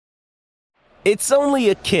It's only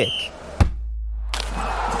a kick,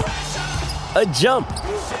 a jump,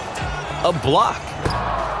 a block.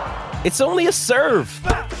 It's only a serve.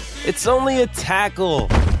 It's only a tackle,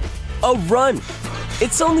 a run.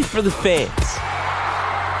 It's only for the fans.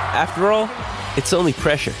 After all, it's only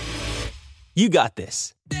pressure. You got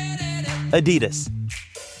this. Adidas.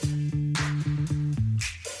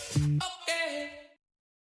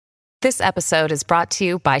 This episode is brought to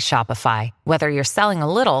you by Shopify. Whether you're selling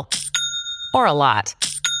a little or a lot,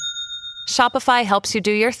 Shopify helps you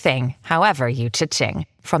do your thing, however you cha-ching.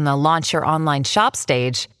 From the launch your online shop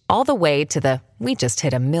stage, all the way to the we just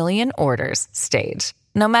hit 1 million orders stage.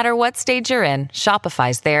 No matter what stage you're in,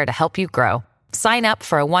 Shopify's there to help you grow. Sign up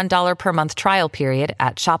for a $1 per month trial period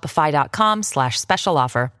at shopify.com/special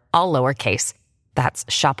offer, all lowercase. That's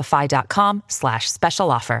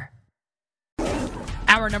shopify.com/special offer.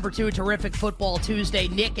 Hour number 2, terrific Football Tuesday.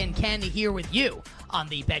 Nick and Ken here with you on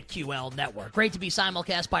the BetQL network. Great to be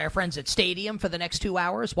simulcast by our friends at Stadium for the next 2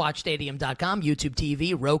 hours. Watch Stadium.com, YouTube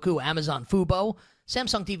TV, Roku, Amazon Fubo,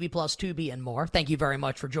 Samsung TV Plus, Tubi, and more. Thank you very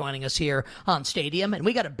much for joining us here on Stadium. And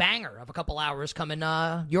we got a banger of a couple hours coming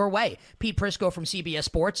your way. Pete Prisco from CBS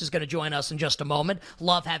Sports is going to join us in just a moment.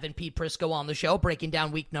 Love having Pete Prisco on the show, breaking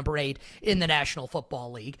down week number 8 in the National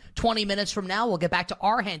Football League. 20 minutes from now, we'll get back to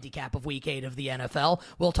our handicap of week 8 of the NFL.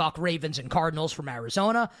 We'll talk Ravens and Cardinals from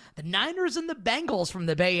Arizona, the Niners and the Bengals from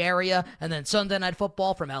the Bay Area, and then Sunday Night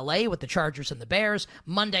Football from LA with the Chargers and the Bears,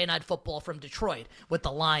 Monday Night Football from Detroit with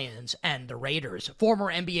the Lions and the Raiders.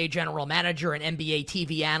 Former NBA general manager and NBA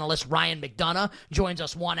TV analyst Ryan McDonough joins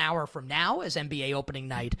us 1 hour from now as NBA opening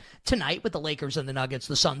night tonight with the Lakers and the Nuggets,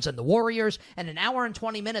 the Suns and the Warriors. And an hour and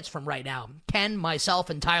 20 minutes from right now, Ken,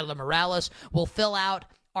 myself, and Tyler Morales will fill out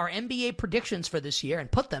our NBA predictions for this year and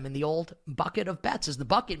put them in the old bucket of bets as the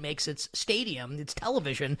bucket makes its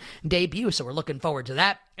television debut. So we're looking forward to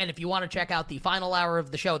that. And if you want to check out the final hour of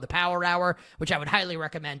the show, the Power Hour, which I would highly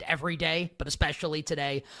recommend every day, but especially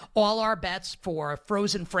today, all our bets for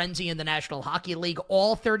Frozen Frenzy in the National Hockey League,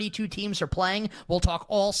 all 32 teams are playing. We'll talk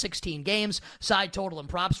all 16 games, side total and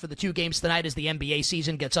props for the 2 games tonight as the NBA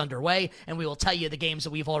season gets underway. And we will tell you the games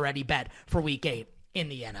that we've already bet for week 8. In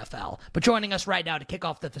the NFL. But joining us right now to kick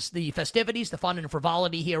off the festivities, the fun and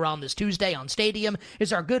frivolity here on this Tuesday on Stadium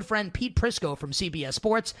is our good friend Pete Prisco from CBS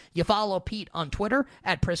Sports. You follow Pete on Twitter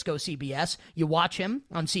at PriscoCBS. You watch him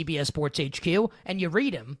on CBS Sports HQ, and you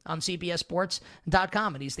read him on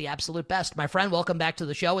CBSSports.com, and he's the absolute best. My friend, welcome back to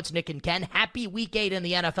the show. It's Nick and Ken. Happy Week 8 in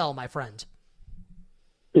the NFL, my friend.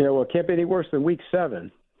 Yeah, well, it can't be any worse than Week 7,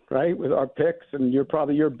 right? With our picks and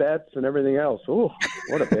your bets and everything else. Ooh,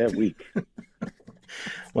 what a bad week.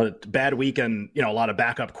 Well, bad week and, a lot of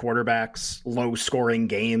backup quarterbacks, low-scoring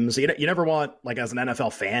games. You never want, as an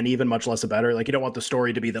NFL fan, even much less a bettor, you don't want the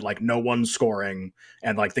story to be that, no one's scoring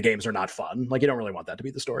and, the games are not fun. You don't really want that to be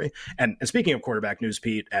the story. And speaking of quarterback news,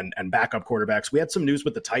 Pete, and backup quarterbacks, we had some news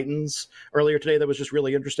with the Titans earlier today that was just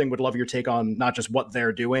really interesting. Would love your take on not just what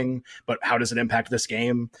they're doing, but how does it impact this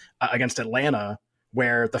game against Atlanta,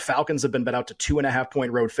 where the Falcons have been bet out to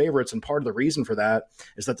 2.5-point road favorites. And part of the reason for that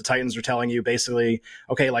is that the Titans are telling you basically,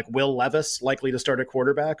 okay, Will Levis likely to start at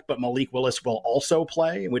quarterback, but Malik Willis will also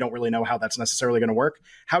play. And we don't really know how that's necessarily going to work.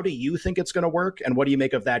 How do you think it's going to work? And what do you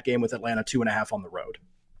make of that game with Atlanta 2.5 on the road?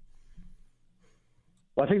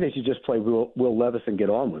 Well, I think they should just play Will Levis and get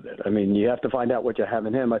on with it. I mean, you have to find out what you have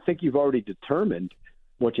in him. I think you've already determined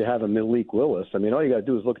what you have in Malik Willis. I mean, all you got to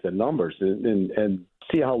do is look at the numbers and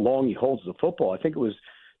see how long he holds the football. I think it was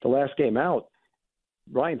the last game out,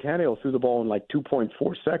 Ryan Tannehill threw the ball in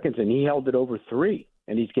 2.4 seconds, and he held it over 3.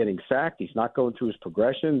 And he's getting sacked. He's not going through his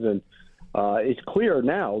progressions. And it's clear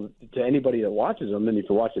now to anybody that watches him, and if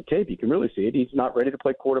you watch the tape, you can really see it, he's not ready to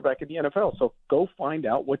play quarterback in the NFL. So go find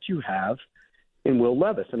out what you have in Will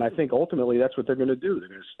Levis. And I think ultimately that's what they're going to do. They're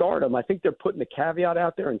going to start him. I think they're putting a caveat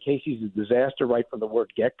out there in case he's a disaster right from the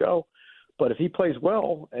word get-go. But if he plays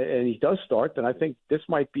well and he does start, then I think this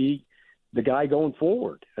might be the guy going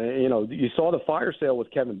forward. You saw the fire sale with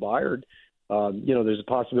Kevin Byard. There's a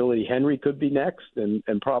possibility Henry could be next and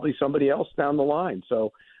probably somebody else down the line.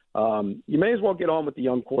 So you may as well get on with the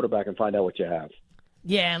young quarterback and find out what you have.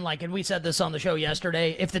 Yeah, and we said this on the show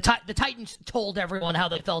yesterday. If the Titans told everyone how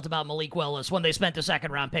they felt about Malik Willis when they spent a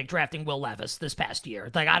second-round pick drafting Will Levis this past year,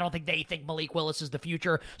 I don't think they think Malik Willis is the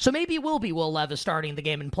future. So maybe it will be Will Levis starting the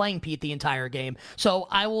game and playing Pete the entire game. So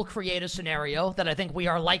I will create a scenario that I think we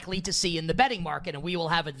are likely to see in the betting market, and we will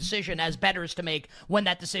have a decision as bettors to make when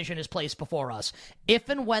that decision is placed before us. If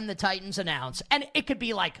and when the Titans announce, and it could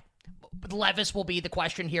be Levis will be the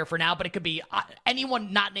question here for now, but it could be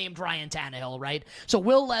anyone not named Ryan Tannehill, right? So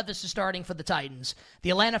Will Levis is starting for the Titans. The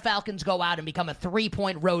Atlanta Falcons go out and become a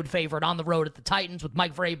 3-point road favorite on the road at the Titans with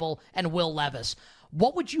Mike Vrabel and Will Levis.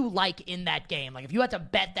 What would you like in that game? Like, if you had to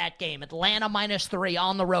bet that game, Atlanta -3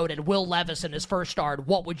 on the road and Will Levis in his first start,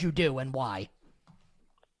 what would you do and why?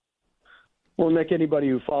 Well, Nick, anybody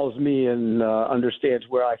who follows me and understands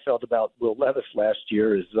where I felt about Will Levis last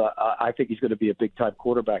year is I think he's going to be a big-time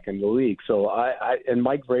quarterback in the league. So and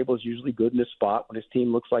Mike Vrabel is usually good in this spot. When his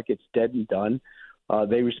team looks like it's dead and done,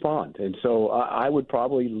 they respond. And so I would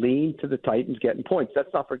probably lean to the Titans getting points.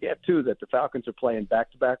 Let's not forget, too, that the Falcons are playing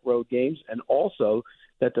back-to-back road games, and also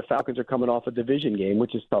that the Falcons are coming off a division game,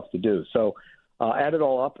 which is tough to do. So add it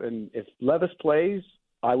all up, and if Levis plays,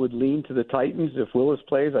 I would lean to the Titans. If Willis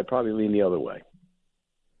plays, I'd probably lean the other way.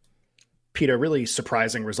 Peter, really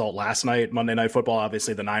surprising result last night. Monday Night Football,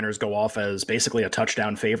 obviously the Niners go off as basically a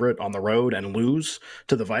touchdown favorite on the road and lose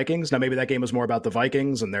to the Vikings. Now, maybe that game was more about the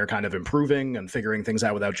Vikings and they're kind of improving and figuring things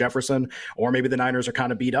out without Jefferson. Or maybe the Niners are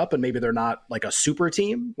kind of beat up and maybe they're not like a super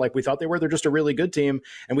team like we thought they were. They're just a really good team.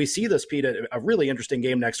 And we see this, Pete, a really interesting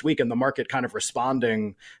game next week and the market kind of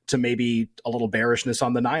responding to maybe a little bearishness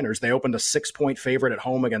on the Niners. They opened a 6-point favorite at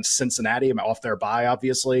home against Cincinnati off their bye,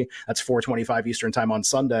 obviously. That's 4:25 Eastern time on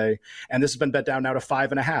Sunday. And this has been bet down now to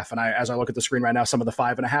 5.5. And as I look at the screen right now, some of the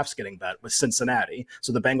 5.5's getting bet with Cincinnati.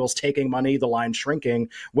 So the Bengals taking money, the line shrinking.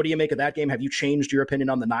 What do you make of that game? Have you changed your opinion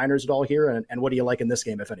on the Niners at all here? And what do you like in this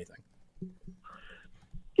game, if anything?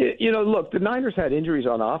 You know, look, the Niners had injuries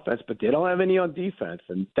on offense, but they don't have any on defense.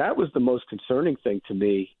 And that was the most concerning thing to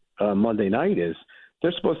me Monday night is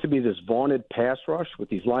they're supposed to be this vaunted pass rush with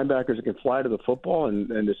these linebackers that can fly to the football and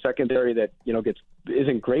the secondary that,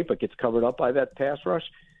 isn't great but gets covered up by that pass rush.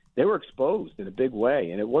 They were exposed in a big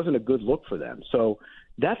way, and it wasn't a good look for them. So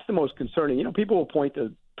that's the most concerning. People will point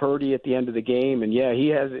to Purdy at the end of the game, and yeah, he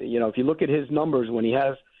has. If you look at his numbers when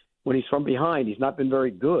he's from behind, he's not been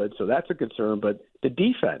very good. So that's a concern. But the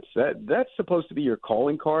defense, that's supposed to be your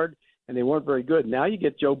calling card, and they weren't very good. Now you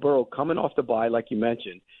get Joe Burrow coming off the bye, like you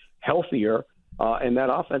mentioned, healthier, and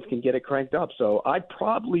that offense can get it cranked up. So I'd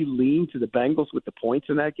probably lean to the Bengals with the points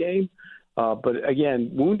in that game. But again,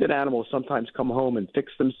 wounded animals sometimes come home and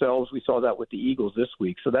fix themselves. We saw that with the Eagles this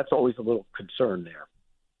week. So that's always a little concern there.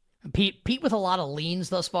 Pete with a lot of leans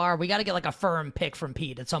thus far. We got to get like a firm pick from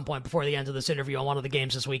Pete at some point before the end of this interview on one of the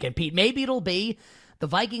games this weekend. Pete, maybe it'll be the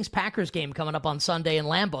Vikings-Packers game coming up on Sunday in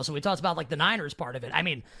Lambeau. So we talked about like the Niners part of it. I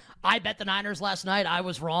mean, I bet the Niners last night. I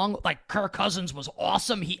was wrong. Like Kirk Cousins was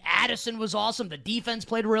awesome. Addison was awesome. The defense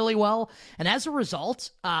played really well. And as a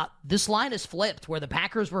result, this line is flipped where the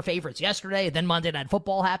Packers were favorites yesterday. Then Monday Night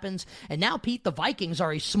Football happens. And now, Pete, the Vikings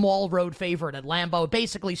are a small road favorite at Lambeau.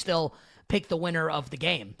 Basically still pick the winner of the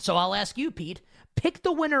game. So I'll ask you, Pete, pick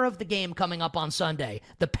the winner of the game coming up on Sunday.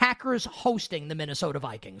 The Packers hosting the Minnesota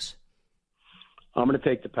Vikings. I'm going to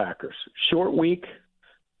take the Packers. Short week.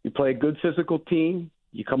 You play a good physical team.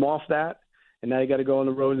 You come off that, and now you got to go on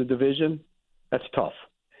the road in the division. That's tough.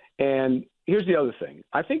 And here's the other thing.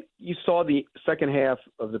 I think you saw the second half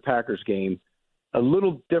of the Packers game a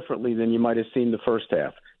little differently than you might have seen the first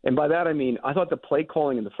half. And by that I mean I thought the play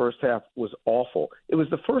calling in the first half was awful. It was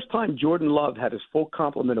the first time Jordan Love had his full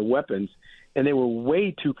complement of weapons, and they were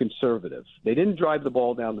way too conservative. They didn't drive the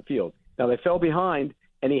ball down the field. Now, they fell behind,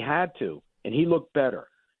 and he had to, and he looked better.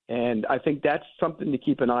 And I think that's something to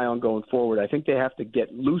keep an eye on going forward. I think they have to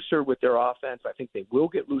get looser with their offense. I think they will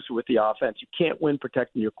get looser with the offense. You can't win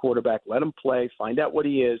protecting your quarterback. Let him play. Find out what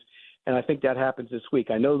he is. And I think that happens this week.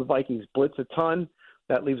 I know the Vikings blitz a ton.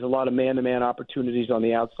 That leaves a lot of man-to-man opportunities on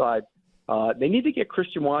the outside. They need to get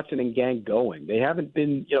Christian Watson and gang going. They haven't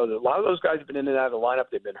been, a lot of those guys have been in and out of the lineup.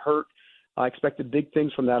 They've been hurt. I expected big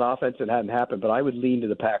things from that offense. It hadn't happened, but I would lean to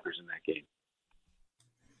the Packers in that game.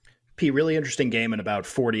 P, really interesting game in about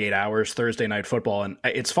 48 hours, Thursday Night Football. And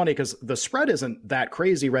it's funny because the spread isn't that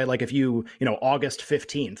crazy, right? Like if August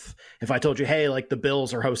 15th, if I told you, hey, like the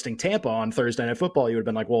Bills are hosting Tampa on Thursday Night Football, you would have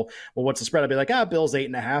been like, well, what's the spread? I'd be like, Bills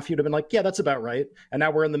 8.5. You'd have been like, yeah, that's about right. And now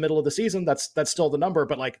we're in the middle of the season. That's still the number.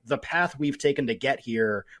 But like the path we've taken to get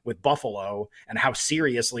here with Buffalo and how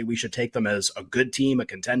seriously we should take them as a good team, a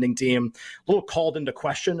contending team, a little called into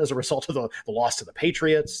question as a result of the loss to the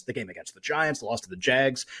Patriots, the game against the Giants, the loss to the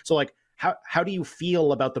Jags. So like, How do you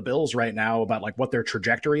feel about the Bills right now, about like what their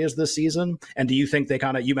trajectory is this season? And do you think they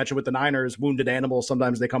you mentioned with the Niners, wounded animals,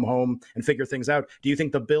 sometimes they come home and figure things out. Do you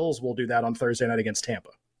think the Bills will do that on Thursday night against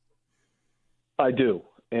Tampa? I do.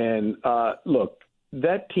 And look,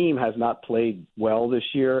 that team has not played well this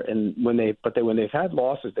year. And when they've had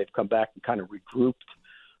losses, they've come back and kind of regrouped.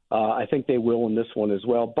 I think they will in this one as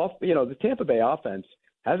well. The Tampa Bay offense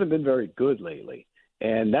hasn't been very good lately.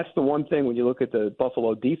 And that's the one thing when you look at the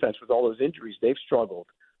Buffalo defense with all those injuries, they've struggled.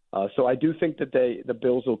 So I do think that the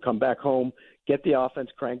Bills will come back home, get the offense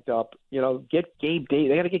cranked up, get Gabe Davis.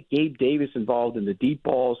 They got to get Gabe Davis involved in the deep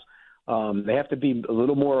balls. They have to be a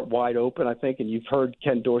little more wide open, I think. And you've heard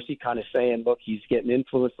Ken Dorsey kind of saying, look, he's getting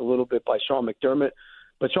influenced a little bit by Sean McDermott.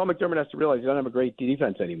 But Sean McDermott has to realize he doesn't have a great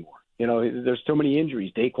defense anymore. There's so many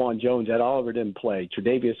injuries. Daquan Jones, Ed Oliver didn't play.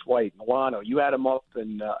 Tre'Davious White, Milano, you add them up,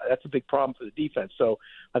 and that's a big problem for the defense. So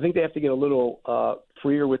I think they have to get a little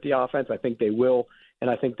freer with the offense. I think they will, and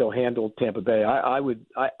I think they'll handle Tampa Bay.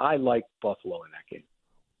 I like Buffalo in that game.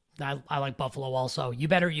 I like Buffalo also. You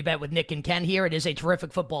bet with Nick and Ken here. It is a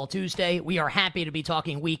terrific football Tuesday. We are happy to be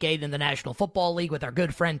talking Week 8 in the National Football League with our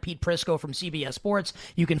good friend Pete Prisco from CBS Sports.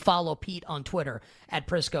 You can follow Pete on Twitter at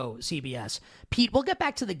PriscoCBS. Pete, we'll get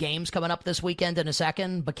back to the games coming up this weekend in a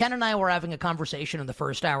second, but Ken and I were having a conversation in the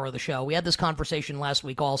first hour of the show. We had this conversation last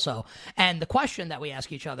week also, and the question that we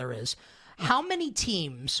ask each other is, how many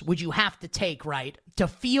teams would you have to take, right, to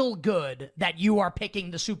feel good that you are picking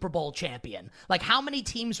the Super Bowl champion? Like, how many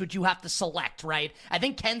teams would you have to select, right? I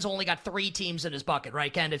think Ken's only got 3 teams in his bucket,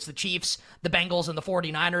 right, Ken? It's the Chiefs, the Bengals, and the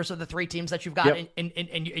 49ers are the 3 teams that you've got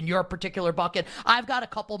in your particular bucket. I've got a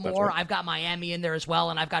couple more. Right. I've got Miami in there as well,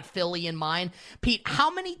 and I've got Philly in mine. Pete, how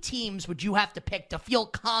many teams would you have to pick to feel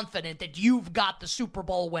confident that you've got the Super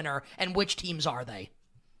Bowl winner, and which teams are they?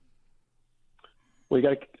 Well,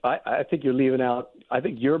 I think you're leaving out. I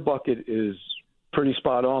think your bucket is pretty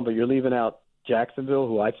spot on, but you're leaving out Jacksonville,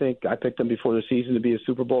 who I think I picked them before the season to be a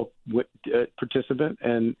Super Bowl participant,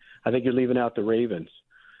 and I think you're leaving out the Ravens.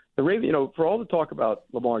 The Ravens, for all the talk about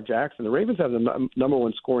Lamar Jackson, the Ravens have the number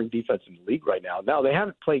 1 scoring defense in the league right now. Now they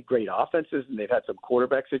haven't played great offenses, and they've had some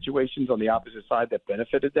quarterback situations on the opposite side that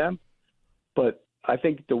benefited them. But I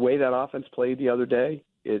think the way that offense played the other day,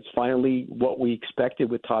 it's finally what we expected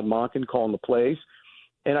with Todd Monken calling the plays.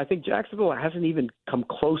 And I think Jacksonville hasn't even come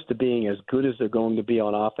close to being as good as they're going to be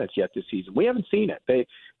on offense yet this season. We haven't seen it.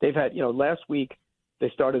 They've had, last week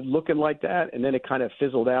they started looking like that, and then it kind of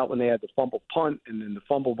fizzled out when they had the fumble punt and then the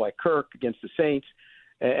fumble by Kirk against the Saints.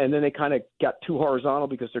 And then they kind of got too horizontal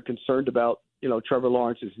because they're concerned about, Trevor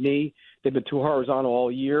Lawrence's knee. They've been too horizontal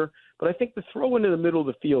all year. But I think the throw into the middle of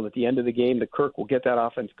the field at the end of the game, that Kirk will get that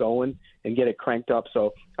offense going and get it cranked up.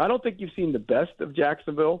 So I don't think you've seen the best of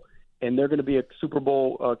Jacksonville, and they're going to be a Super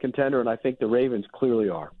Bowl contender, and I think the Ravens clearly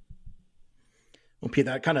are. Well, Pete,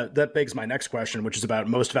 that begs my next question, which is about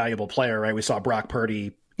most valuable player, right? We saw Brock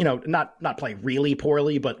Purdy, not play really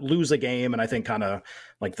poorly, but lose a game, and I think kind of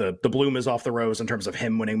like the bloom is off the rose in terms of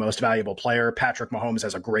him winning most valuable player. Patrick Mahomes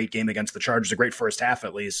has a great game against the Chargers, a great first half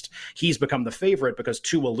at least. He's become the favorite because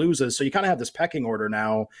Tua loses, so you kind of have this pecking order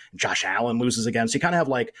now. Josh Allen loses again, so you kind of have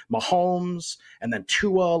like Mahomes and then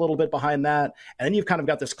Tua a little bit behind that, and then you've kind of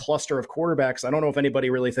got this cluster of quarterbacks. I don't know if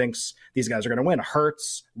anybody really thinks these guys are going to win.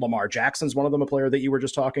 Hurts, Lamar Jackson's one of them, a player that you were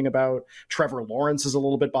just talking about. Trevor Lawrence is a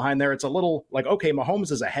little bit behind there. It's a little like, okay,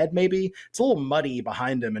 Mahomes is ahead maybe. It's a little muddy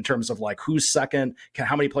behind him in terms of like who's second,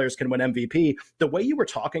 how many players can win MVP. The way you were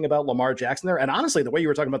talking about Lamar Jackson there, and honestly, the way you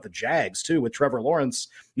were talking about the Jags too with Trevor Lawrence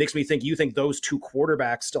makes me think you think those 2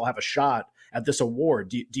 quarterbacks still have a shot at this award.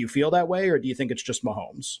 Do you feel that way, or do you think it's just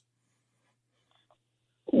Mahomes?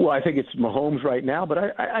 Well, I think it's Mahomes right now, but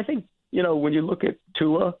I think, when you look at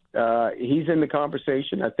Tua, he's in the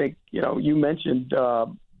conversation. I think, you mentioned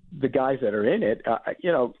the guys that are in it.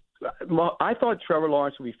 I thought Trevor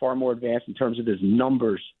Lawrence would be far more advanced in terms of his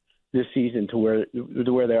numbers this season to where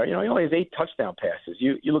they are. He only has 8 touchdown passes.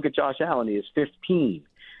 You look at Josh Allen, he has 15.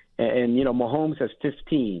 And Mahomes has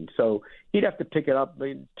 15. So he'd have to pick it up.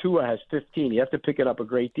 Tua has 15. You have to pick it up a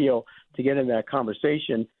great deal to get in that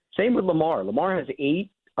conversation. Same with Lamar. Lamar has 8,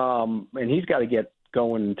 and he's got to get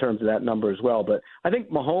going in terms of that number as well. But I think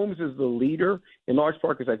Mahomes is the leader in large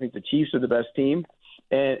part because I think the Chiefs are the best team.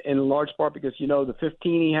 And in large part because, the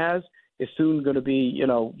 15 he has is soon going to be,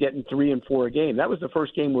 getting 3 and 4 a game. That was the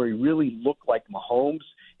first game where he really looked like Mahomes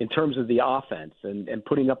in terms of the offense and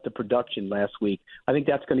putting up the production last week. I think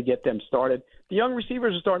that's going to get them started. The young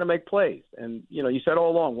receivers are starting to make plays. And, you said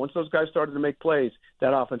all along, once those guys started to make plays,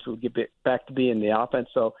 that offense would get back to being the offense.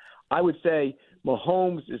 So I would say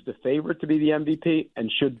Mahomes is the favorite to be the MVP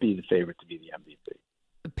and should be the favorite to be the MVP.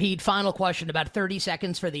 Pete, final question, about 30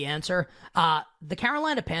 seconds for the answer. The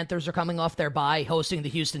Carolina Panthers are coming off their bye, hosting the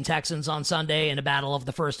Houston Texans on Sunday in a battle of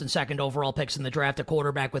the first and second overall picks in the draft at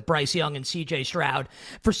quarterback with Bryce Young and C.J. Stroud.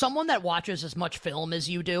 For someone that watches as much film as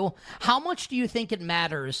you do, how much do you think it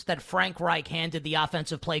matters that Frank Reich handed the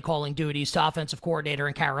offensive play calling duties to offensive coordinator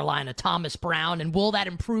in Carolina, Thomas Brown, and will that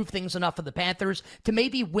improve things enough for the Panthers to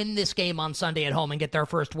maybe win this game on Sunday at home and get their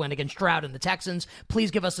first win against Stroud and the Texans? Please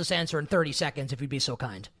give us this answer in 30 seconds if you'd be so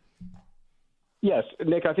kind. Yes,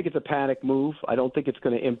 Nick, I think it's a panic move. I don't think it's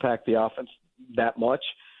going to impact the offense that much.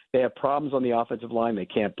 They have problems on the offensive line. They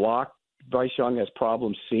can't block. Bryce Young has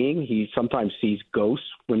problems seeing. He sometimes sees ghosts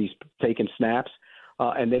when he's taking snaps.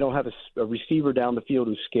 And they don't have a receiver down the field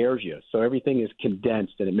who scares you. So everything is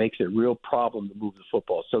condensed, and it makes it a real problem to move the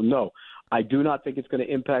football. So, no, I do not think it's going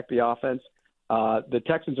to impact the offense. The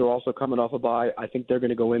Texans are also coming off a bye. I think they're going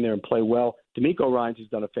to go in there and play well. D'Amico Ryans has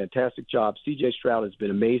done a fantastic job. C.J. Stroud has been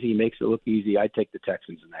amazing. He makes it look easy. I take the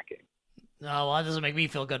Texans in that game. No, well, that doesn't make me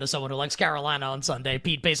feel good as someone who likes Carolina on Sunday.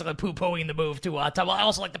 Pete basically poo-pooing the move to I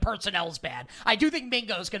also like the personnel's bad. I do think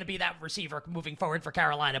Mingo's going to be that receiver moving forward for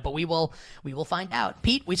Carolina, but we will find out.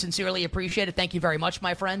 Pete, we sincerely appreciate it. Thank you very much,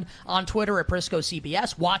 my friend. On Twitter at Prisco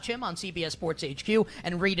CBS. Watch him on CBS Sports HQ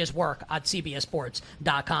and read his work at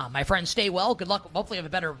cbssports.com. My friend, stay well. Good luck. Hopefully you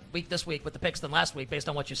have a better week this week with the picks than last week based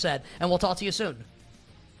on what you said, and we'll talk to you soon.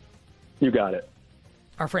 You got it.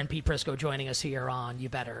 Our friend Pete Prisco joining us here on You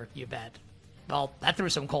Better, You Bet. Well, that threw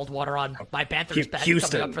some cold water on my Panthers bet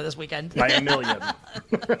coming up for this weekend. By a million.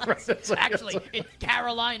 Actually, in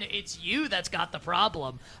Carolina, it's you that's got the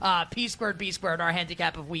problem. P squared, B squared, our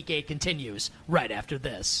handicap of Week 8 continues right after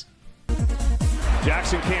this.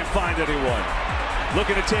 Jackson can't find anyone.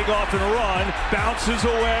 Looking to take off and run. Bounces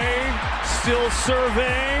away. Still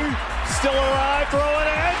serving. Still alive. Throwing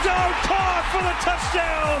it. End zone. Caught for the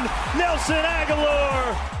touchdown. Nelson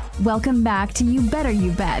Aguilar. Welcome back to You Better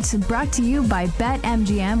You Bet, brought to you by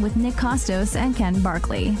BetMGM with Nick Costos and Ken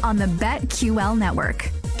Barkley on the BetQL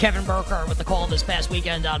network. Kevin Burkhardt with the call this past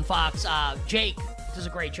weekend on Fox. Jake does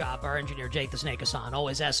a great job. Our engineer, Jake the Snake Hassan,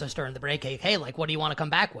 always asks us during the break, hey, like, what do you want to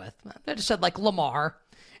come back with? I just said, like, Lamar.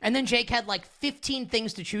 And then Jake had like 15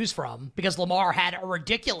 things to choose from because Lamar had a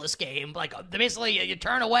ridiculous game. Like basically you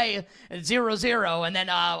turn away 0-0 and then,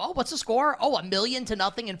 what's the score?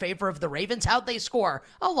 1,000,000-0 in favor of the Ravens. How'd they score?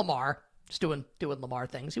 Lamar. Just doing Lamar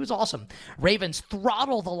things. He was awesome. Ravens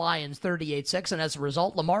throttle the Lions 38-6, and as a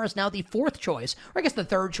result, Lamar is now the fourth choice, or I guess the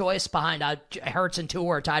third choice behind Hurts and Tua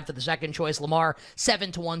are tied for the second choice. Lamar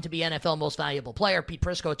 7-1 to be NFL Most Valuable Player. Pete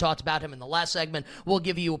Prisco talked about him in the last segment. We'll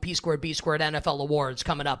give you a P squared B squared NFL awards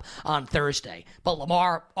coming up on Thursday. But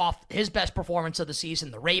Lamar off his best performance of the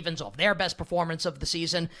season, the Ravens off their best performance of the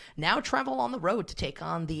season, now travel on the road to take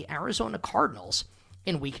on the Arizona Cardinals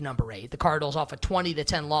in week number 8. The Cardinals off a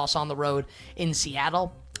 20-10 loss on the road in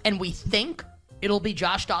Seattle. And we think it'll be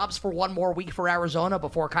Josh Dobbs for one more week for Arizona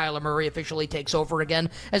before Kyler Murray officially takes over again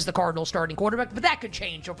as the Cardinals starting quarterback. But that could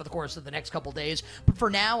change over the course of the next couple days. But for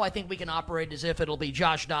now, I think we can operate as if it'll be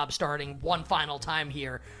Josh Dobbs starting one final time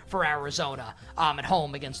here for Arizona at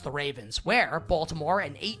home against the Ravens, where Baltimore,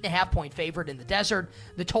 an 8.5-point favorite in the desert.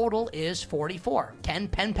 The total is 44. Ken,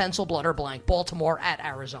 pen, pencil, blood, or blank. Baltimore at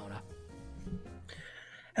Arizona.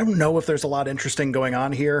 I don't know if there's a lot interesting going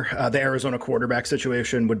on here. The Arizona quarterback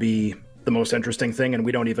situation would be the most interesting thing, and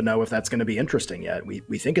we don't even know if that's going to be interesting yet. We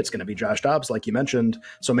think it's going to be Josh Dobbs, like you mentioned,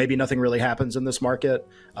 so maybe nothing really happens in this market.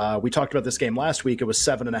 We talked about this game last week. It was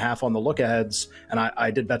 7.5 on the look-aheads, and I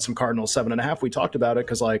did bet some Cardinals 7.5. We talked about it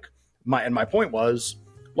because, my point was,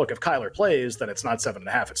 look, if Kyler plays, then it's not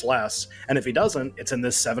 7.5, it's less. And if he doesn't, it's in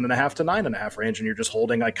this 7.5 to 9.5 range, and you're just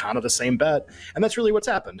holding kind of the same bet. And that's really what's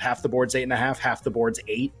happened. Half the board's 8.5, half the board's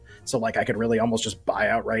 8. So I could really almost just buy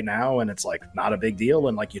out right now, and it's not a big deal.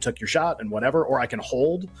 And you took your shot and whatever, or I can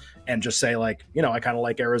hold and just say I kind of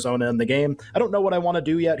like Arizona in the game. I don't know what I want to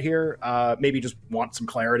do yet here. Maybe just want some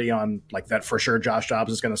clarity on that for sure Josh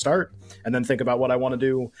Dobbs is going to start, and then think about what I want to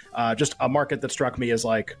do. Just a market that struck me as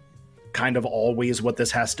kind of always what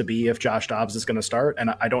this has to be if Josh Dobbs is going to start.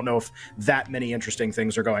 And I don't know if that many interesting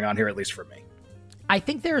things are going on here, at least for me. I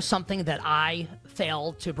think there's something that I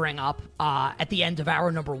failed to bring up at the end of hour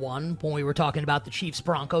number 1 when we were talking about the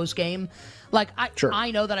Chiefs-Broncos game.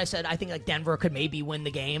 I know that I said I think Denver could maybe win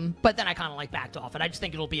the game, but then I kind of backed off it. I just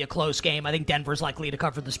think it'll be a close game. I think Denver's likely to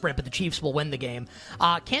cover the spread, but the Chiefs will win the game.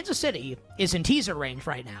 Kansas City is in teaser range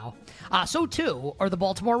right now. So too are the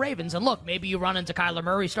Baltimore Ravens. And look, maybe you run into Kyler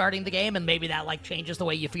Murray starting the game, and maybe that changes the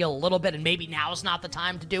way you feel a little bit, and maybe now's not the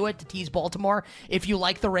time to do it, to tease Baltimore if you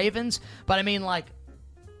like the Ravens. But I mean,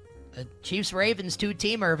 A Chiefs-Ravens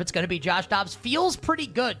two-teamer, if it's going to be Josh Dobbs, feels pretty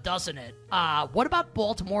good, doesn't it? What about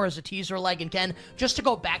Baltimore as a teaser leg? And Ken, just to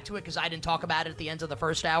go back to it, because I didn't talk about it at the end of the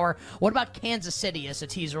first hour, what about Kansas City as a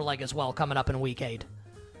teaser leg as well coming up in Week 8?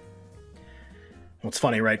 Well, it's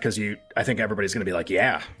funny, right? Because I think everybody's going to be like,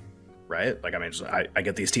 yeah, right? Like, I mean, I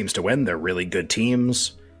get these teams to win. They're really good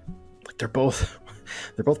teams. Like, they're both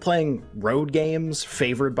playing road games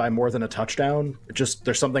favored by more than a touchdown.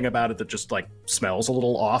 There's something about it that just like smells a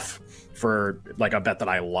little off for like a bet that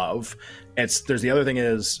I love. There's the other thing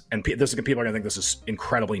is, and people are going to think this is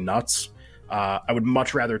incredibly nuts. I would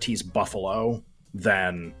much rather tease Buffalo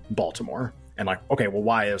than Baltimore. And like, okay, well,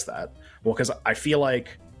 why is that? Well, because I feel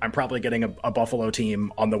like I'm probably getting a Buffalo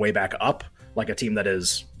team on the way back up, like a team that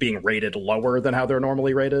is being rated lower than how they're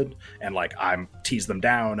normally rated. And like, I'm tease them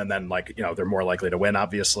down and then like, they're more likely to win,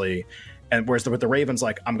 obviously. And whereas with the Ravens,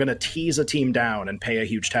 like, I'm going to tease a team down and pay a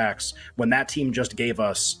huge tax when that team just gave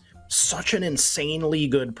us such an insanely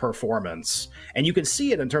good performance. And you can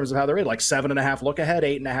see it in terms of how they're rated, like 7.5 look ahead,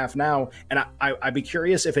 8.5 now. And I'd be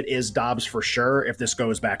curious if it is Dobbs for sure, if this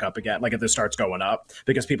goes back up again, like if this starts going up,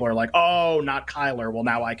 because people are like, oh, not Kyler. Well,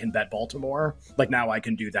 now I can bet Baltimore. Like now I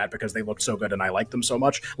can do that because they looked so good and I like them so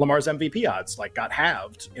much. Lamar's MVP odds like got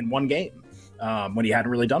halved in one game. When he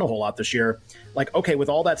hadn't really done a whole lot this year. Like, okay, with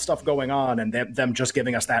all that stuff going on and them just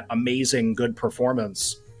giving us that amazing good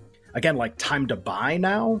performance, again, like time to buy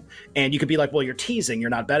now. And you could be like, well, you're teasing,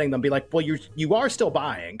 you're not betting them. Be like, well, you are still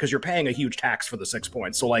buying because you're paying a huge tax for the 6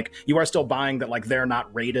 points. So like you are still buying that like they're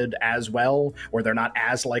not rated as well or they're not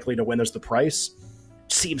as likely to win as the price.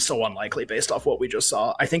 Seems so unlikely based off what we just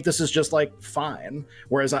saw. I think this is just like fine.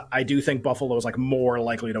 Whereas I do think Buffalo is like more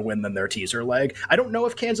likely to win than their teaser leg. I don't know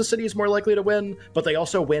if Kansas City is more likely to win, but they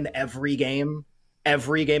also win every game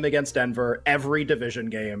against Denver, every division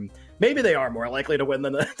game. Maybe they are more likely to win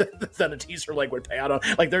than a teaser leg would pay out on.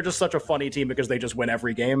 Like they're just such a funny team because they just win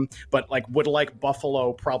every game. But like would like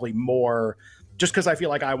Buffalo probably more just because I feel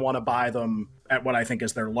like I want to buy them at what I think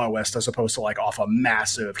is their lowest as opposed to like off a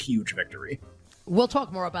massive, huge victory. We'll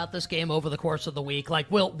talk more about this game over the course of the week. Like,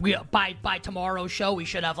 by tomorrow's show, we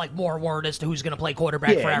should have like more word as to who's going to play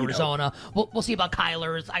quarterback for Arizona. We'll see about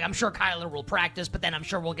Kyler. I'm sure Kyler will practice, but then I'm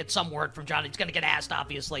sure we'll get some word from Johnny. He's going to get asked,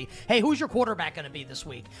 obviously, hey, who's your quarterback going to be this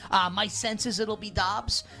week? My sense is it'll be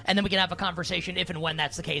Dobbs, and then we can have a conversation if and when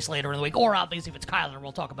that's the case later in the week. Or obviously, if it's Kyler,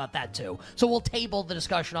 we'll talk about that too. So we'll table the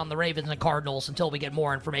discussion on the Ravens and Cardinals until we get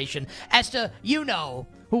more information as to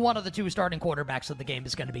who one of the two starting quarterbacks of the game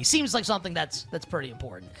is going to be. Seems like something that's pretty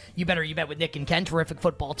important. You bet with Nick and Ken. Terrific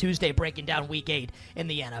Football Tuesday, breaking down Week 8 in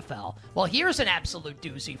the NFL. Well, here's an absolute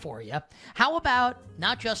doozy for you. How about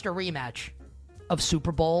not just a rematch of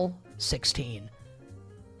Super Bowl 16,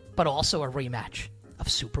 but also a rematch of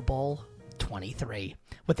Super Bowl 23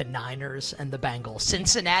 with the Niners and the Bengals.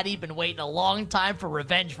 Cincinnati been waiting a long time for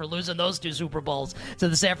revenge for losing those two Super Bowls to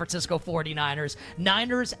the San Francisco 49ers.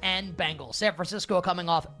 Niners and Bengals. San Francisco coming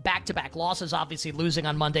off back-to-back losses, obviously losing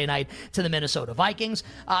on Monday night to the Minnesota Vikings.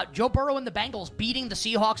 Joe Burrow and the Bengals beating the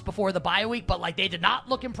Seahawks before the bye week, but like they did not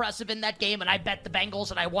look impressive in that game, and I bet the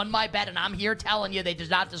Bengals, and I won my bet, and I'm here telling you they did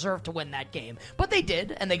not deserve to win that game. But they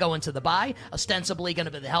did, and they go into the bye, ostensibly going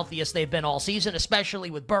to be the healthiest they've been all season,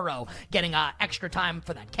 especially with Burrow getting extra time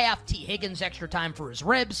for that calf, T. Higgins extra time for his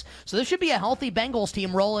ribs. So this should be a healthy Bengals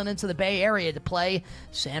team rolling into the Bay Area to play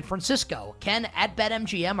San Francisco. Ken at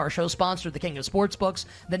BetMGM, our show sponsor, the king of sportsbooks.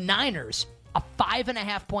 The Niners, a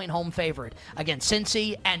 5.5-point home favorite against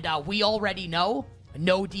Cincy, and we already know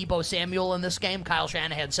no Deebo Samuel in this game. Kyle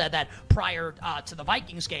Shanahan said that prior to the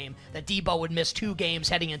Vikings game, that Deebo would miss 2 games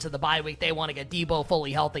heading into the bye week. They want to get Deebo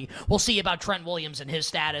fully healthy. We'll see about Trent Williams and his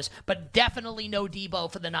status, but definitely no Deebo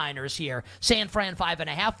for the Niners here. San Fran 5.5,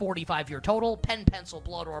 45-year total, pen, pencil,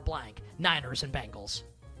 blood, or blank. Niners and Bengals.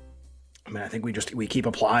 I mean, I think we keep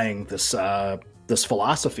applying this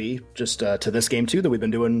philosophy just to this game too that we've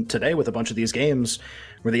been doing today with a bunch of these games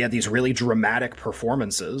where they had these really dramatic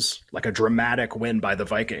performances, like a dramatic win by the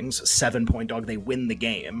Vikings, 7-point dog. They win the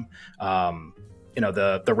game.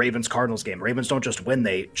 The Ravens Cardinals game. Ravens don't just win;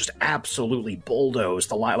 they just absolutely bulldoze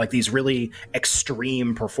the line. Like these really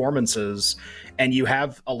extreme performances, and you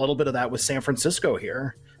have a little bit of that with San Francisco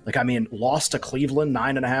here. Like, I mean, lost to Cleveland,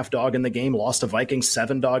 9.5 dog in the game, lost to Vikings,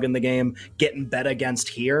 7 dog in the game, getting bet against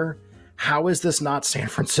here. How is this not San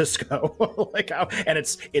Francisco? Like, how? And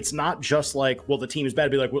it's not just like, well, the team's bad.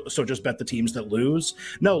 Be like, well, so just bet the teams that lose.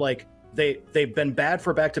 No, like they've been bad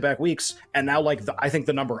for back-to-back weeks, and now like I think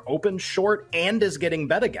the number opens short and is getting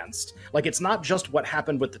bet against. Like, it's not just what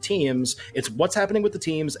happened with the teams, it's what's happening with the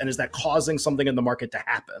teams, and is that causing something in the market to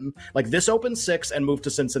happen? Like, this opened 6 and moved to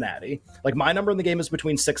Cincinnati. Like, my number in the game is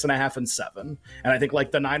between 6.5 and 7, and I think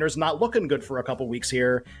like the Niners not looking good for a couple weeks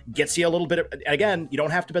here gets you a little bit of, again, you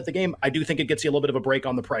don't have to bet the game. I do think it gets you a little bit of a break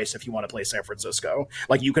on the price if you want to play San Francisco.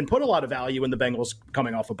 Like, you can put a lot of value in the Bengals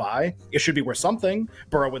coming off a bye. It should be worth something.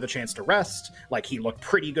 Burrow with a chance to rest. Like, he looked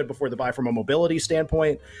pretty good before the bye from a mobility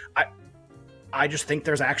standpoint. I just think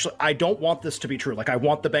there's actually, I don't want this to be true. Like, I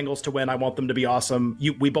want the Bengals to win. I want them to be awesome.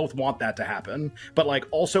 We both want that to happen. But like,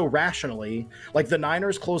 also rationally, like the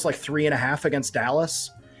Niners closed like 3.5 against Dallas,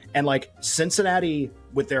 and like Cincinnati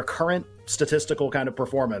with their current statistical kind of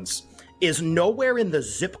performance is nowhere in the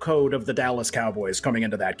zip code of the Dallas Cowboys coming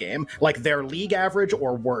into that game. Like, they're league average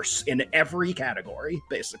or worse in every category,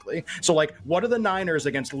 basically. So, like, what are the Niners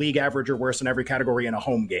against league average or worse in every category in a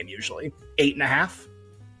home game usually? 8.5?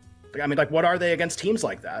 I mean, like, what are they against teams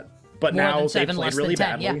like that? But more now than they 7, played less really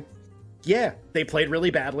than 10, badly. Yeah, they played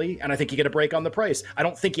really badly, and I think you get a break on the price. I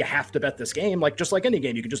don't think you have to bet this game. Like, just like any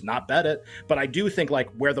game, you can just not bet it. But I do think,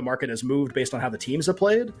 like, where the market has moved based on how the teams have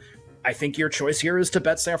played, I think your choice here is to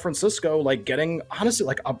bet San Francisco, like getting, honestly,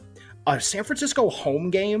 like a San Francisco home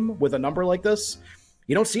game with a number like this.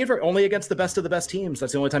 You don't see it only against the best of the best teams.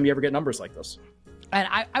 That's the only time you ever get numbers like this. And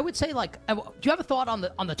I would say, like, do you have a thought on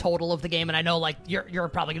the total of the game? And I know, like, you're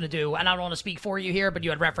probably going to do, and I don't want to speak for you here, but you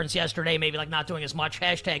had referenced yesterday, maybe, like, not doing as much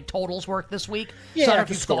hashtag totals work this week. Yeah, so I don't know if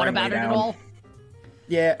you've thought about it at all.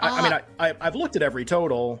 Yeah, I mean, I've looked at every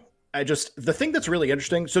total. The thing that's really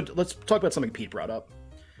interesting, so let's talk about something Pete brought up.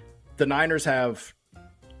 The Niners have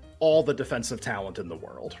all the defensive talent in the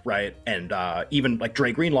world, right? And even like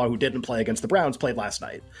Dre Greenlaw, who didn't play against the Browns, played last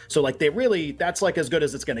night. So like that's like as good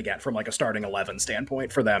as it's going to get from like a starting 11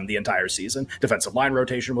 standpoint for them the entire season. Defensive line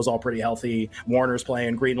rotation was all pretty healthy. Warner's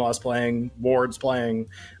playing, Greenlaw's playing, Ward's playing,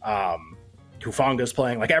 Hufanga's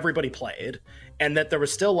playing, like everybody played. And that there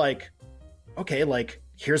was still like, okay, like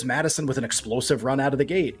here's Madison with an explosive run out of the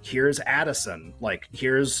gate. Here's Addison. Like,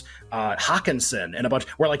 here's Hawkinson and a bunch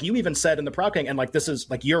where, like, you even said in the prop king, and like, this is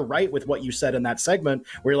like, you're right with what you said in that segment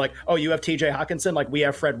where you're like, oh, you have TJ Hawkinson. Like, we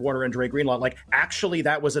have Fred Warner and Dre Greenlaw. Like, actually,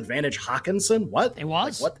 that was advantage Hawkinson. What? It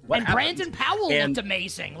was. Like, what and happened? Brandon Powell looked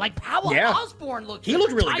amazing. Like, Osborne looked good. He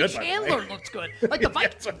looked really Ty good. Chandler looked good. Like,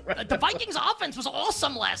 the Vikings offense was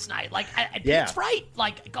awesome last night. Like, Pete's right.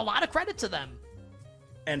 Like, a lot of credit to them.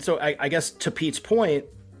 And so I guess to Pete's point,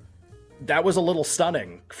 that was a little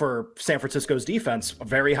stunning for San Francisco's defense.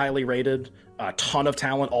 Very highly rated, a ton of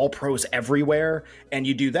talent, all pros everywhere. And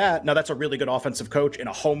you do that. Now, that's a really good offensive coach in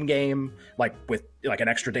a home game, like with like an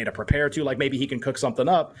extra day to prepare to. Like, maybe he can cook something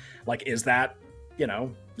up. Like, is that, you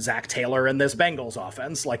know, Zach Taylor in this Bengals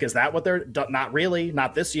offense? Like, is that what they're... Not really,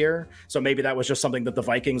 not this year. So maybe that was just something that the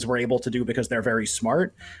Vikings were able to do because they're very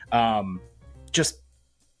smart.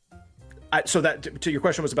 So that, to your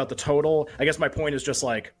question, was about the total. I guess my point is just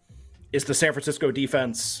like, is the San Francisco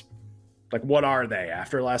defense, like, what are they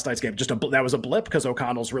after last night's game? That was a blip because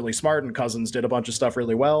O'Connell's really smart and Cousins did a bunch of stuff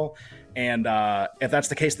really well. And if that's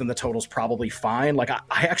the case, then the total's probably fine. Like,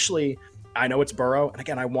 I know it's Burrow, and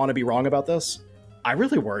again, I want to be wrong about this. I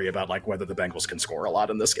really worry about like whether the Bengals can score a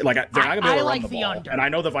lot in this game. Like, they're not going to be able to run the ball. Under. And I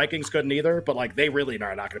know the Vikings couldn't either, but like, they really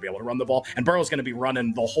are not going to be able to run the ball. And Burrow's going to be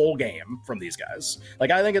running the whole game from these guys.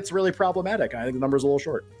 Like, I think it's really problematic. I think the number's a little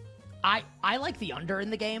short. I like the under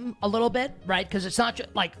in the game a little bit, right? Because it's not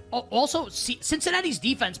just like, also Cincinnati's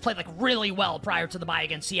defense played like really well prior to the bye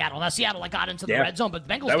against Seattle. Now Seattle like got into the red zone, but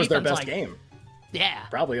Bengals that was defense, their best game. Yeah.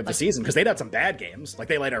 Probably of the season, because they'd had some bad games. Like,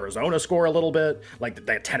 they let Arizona score a little bit. Like,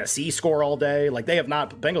 they had Tennessee score all day. Like, they have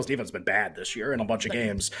not... Bengals defense has been bad this year in a bunch of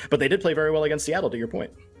games. But they did play very well against Seattle, to your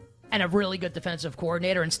point. And a really good defensive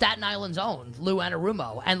coordinator in Staten Island's own, Lou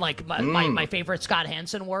Anarumo. And, like, my favorite Scott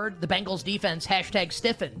Hansen word, the Bengals defense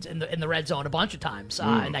 #stiffened in the red zone a bunch of times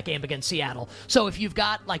in that game against Seattle. So if you've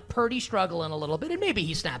got, like, Purdy struggling a little bit, and maybe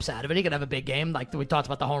he snaps out of it, he could have a big game. Like, we talked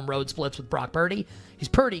about the home road splits with Brock Purdy. He's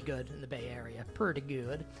pretty good in the Bay Area. Pretty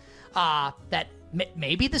good. That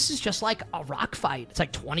maybe this is just like a rock fight. It's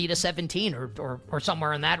like 20-17 or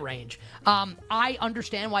somewhere in that range. I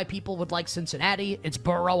understand why people would like Cincinnati. It's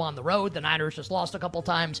Burrow on the road. The Niners just lost a couple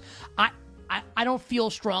times. I don't feel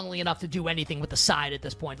strongly enough to do anything with the side at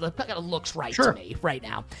this point. It kind of looks right to me right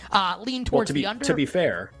now. Lean towards the under. To be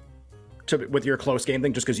fair, with your close game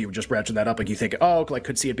thing, just because you were just ratcheting that up, like you think, oh, like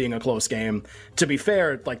could see it being a close game. To be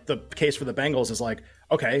fair, like the case for the Bengals is like,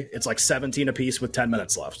 okay, it's like 17 apiece with 10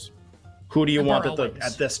 minutes left. Who do you want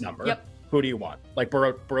at this number? Yep. Who do you want? Like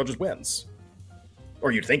Burrow just wins,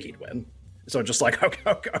 or you'd think he'd win. So just like,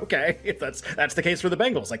 okay, if that's the case for the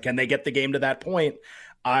Bengals, like, can they get the game to that point?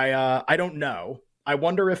 I don't know. I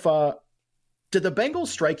wonder if did the Bengals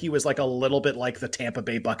strike you as like a little bit like the Tampa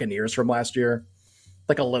Bay Buccaneers from last year?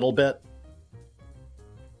 Like a little bit?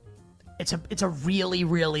 It's a really,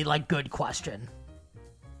 really like good question.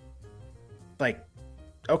 Like,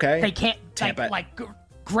 okay, they can't Tampa,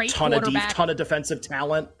 great ton quarterback, ton of defensive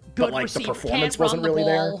talent, good but like receiver, the performance can't wasn't run the really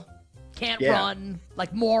ball, there. Can't run,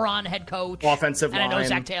 like moron head coach, offensive line. And I know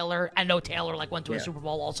Zach Taylor. I know Taylor like went to a Super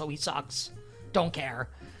Bowl. Also, he sucks. Don't care.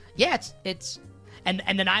 Yeah, it's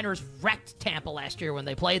and the Niners wrecked Tampa last year when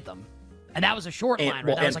they played them, and that was a short line,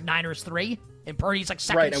 right? That was like Niners 3, and Purdy's like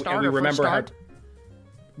second starter. And we remember start.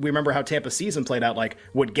 We remember how Tampa's season played out, like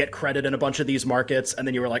would get credit in a bunch of these markets, and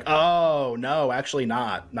then you were like, oh no, actually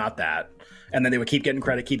not that. And then they would keep getting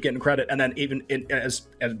credit, and then even as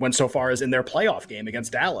went so far as in their playoff game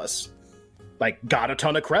against Dallas, like got a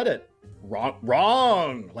ton of credit.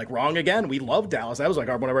 Wrong again. We love Dallas. That was like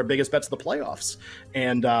one of our biggest bets of the playoffs.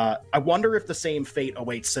 And I wonder if the same fate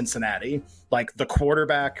awaits Cincinnati. Like the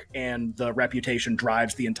quarterback and the reputation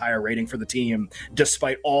drives the entire rating for the team,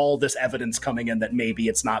 despite all this evidence coming in that maybe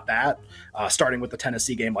it's not that. Starting with the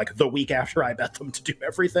Tennessee game, like the week after I bet them to do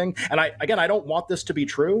everything. And I don't want this to be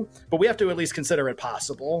true, but we have to at least consider it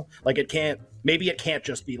possible. Like it can't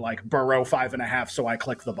just be like Burrow 5.5, so I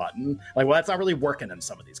click the button. Like, well, that's not really working in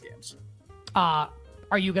some of these games. Are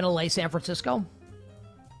you going to lay San Francisco?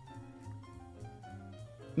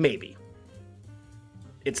 Maybe.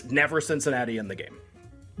 It's never Cincinnati in the game.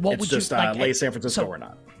 It's just lay San Francisco or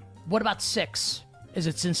not. What about 6? Is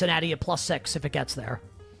it Cincinnati at +6 if it gets there?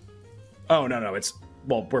 Oh, no.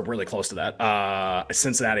 We're really close to that.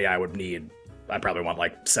 Cincinnati, I'd probably want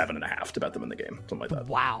like 7.5 to bet them in the game. Something like that.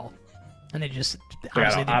 Wow. And they just,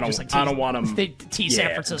 I don't want them. They tease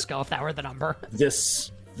San Francisco if that were the number.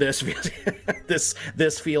 This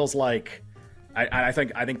feels like I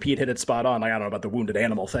think Pete hit it spot on. Like, I don't know about the wounded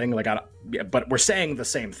animal thing. But we're saying the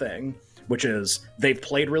same thing, which is they've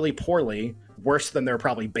played really poorly, worse than their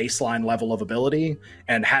probably baseline level of ability,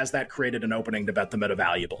 and has that created an opening to bet them at a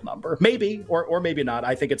valuable number? Maybe, or maybe not.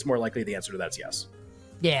 I think it's more likely the answer to that's yes.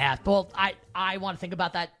 Yeah, well, I want to think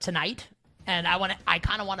about that tonight. And I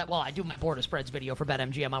kind of want to, I do my border spreads video for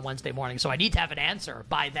BetMGM on Wednesday morning, so I need to have an answer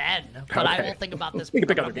by then. But I will think about this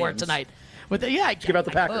board tonight. Give out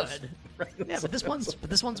the Packers. Yeah, but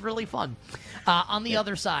this one's really fun. On the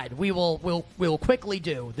other side, we'll quickly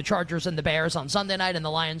do the Chargers and the Bears on Sunday night, and the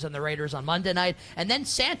Lions and the Raiders on Monday night, and then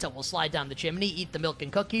Santa will slide down the chimney, eat the milk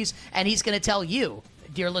and cookies, and he's going to tell you,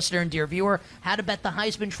 dear listener and dear viewer, how to bet the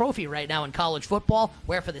Heisman Trophy right now in college football,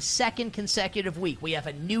 where for the second consecutive week we have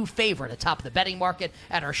a new favorite atop the betting market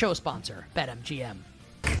at our show sponsor, BetMGM.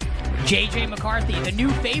 J.J. McCarthy, the new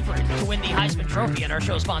favorite to win the Heisman Trophy at our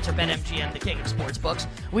show sponsor, BetMGM, the king of sportsbooks.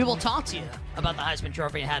 We will talk to you about the Heisman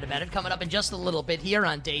Trophy and how to bet it coming up in just a little bit here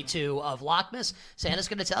on day 2 of Lockmas. Santa's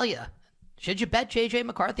going to tell you, should you bet J.J.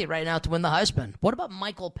 McCarthy right now to win the Heisman? What about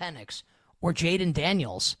Michael Penix or Jaden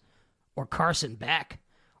Daniels or Carson Beck?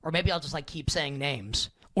 Or maybe I'll just keep saying names.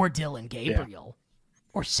 Or Dylan Gabriel. Yeah.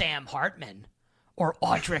 Or Sam Hartman. Or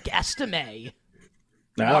Audric Estime.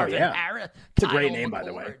 It's a great name, by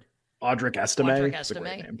the way. Audric Estime. It's a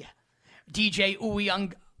great name. Yeah. DJ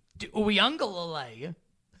Uyunglele.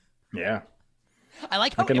 Yeah. I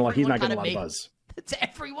like how he's not getting a lot of buzz.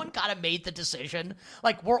 Everyone kind of made the decision.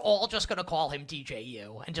 We're all just going to call him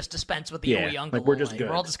DJU and just dispense with the Uyunglele. We're just good.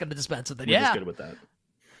 We're all just going to dispense with it. We're just good with that.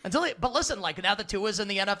 But listen, now that Tua's in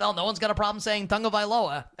the NFL, no one's got a problem saying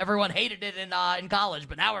Tagovailoa. Everyone hated it in college,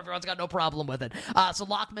 but now everyone's got no problem with it. So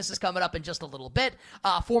Lockmas is coming up in just a little bit.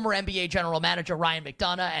 Former NBA general manager Ryan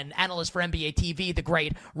McDonough and analyst for NBA TV, the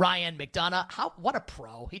great Ryan McDonough. What a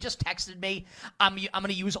pro. He just texted me. I'm going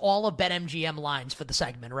to use all of BetMGM lines for the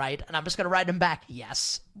segment, right? And I'm just going to write him back,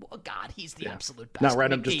 yes. Oh, God, he's the absolute best. No,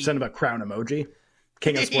 write him, just send him a crown emoji.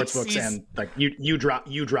 King of sportsbooks, and you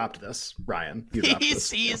dropped this, Ryan. You dropped this.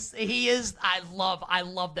 He is. I love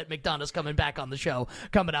that McDonough's coming back on the show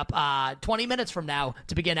coming up 20 minutes from now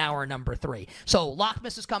to begin hour number 3. So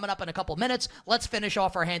Lockmas is coming up in a couple minutes. Let's finish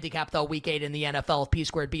off our handicap though. Week 8 in the NFL. P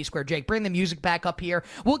squared, B squared. Jake, bring the music back up here.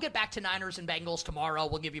 We'll get back to Niners and Bengals tomorrow.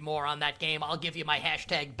 We'll give you more on that game. I'll give you my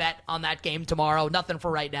hashtag bet on that game tomorrow. Nothing for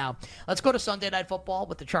right now. Let's go to Sunday Night Football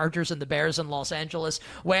with the Chargers and the Bears in Los Angeles,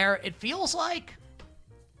 where it feels like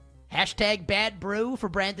hashtag bad brew for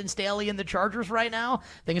Brandon Staley and the Chargers right now.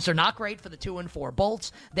 Things are not great for the 2-4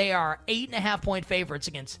 Bolts. They are 8.5-point favorites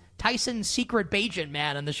against Tyson Secret Bajan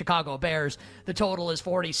Man and the Chicago Bears. The total is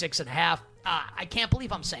 46.5. I can't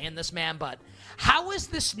believe I'm saying this, man, but how is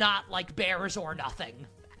this not like Bears or nothing?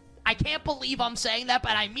 I can't believe I'm saying that,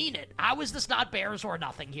 but I mean it. How is this not Bears or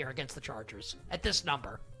nothing here against the Chargers at this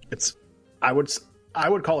number? I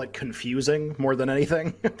would call it confusing more than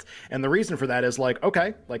anything. And the reason for that is like,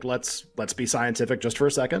 okay, like let's be scientific just for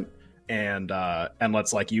a second. And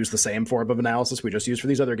let's like use the same form of analysis we just used for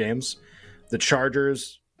these other games. The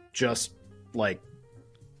Chargers just like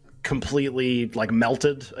completely like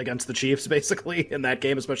melted against the Chiefs basically in that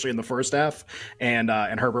game, especially in the first half. And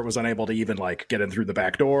Herbert was unable to even like get in through the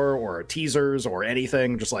back door or teasers or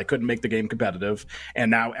anything, just like couldn't make the game competitive.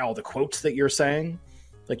 And now all the quotes that you're saying,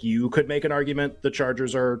 like you could make an argument the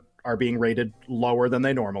Chargers are being rated lower than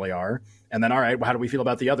they normally are. And then, all right, well, how do we feel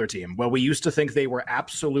about the other team? Well, we used to think they were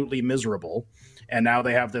absolutely miserable. And now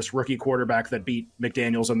they have this rookie quarterback that beat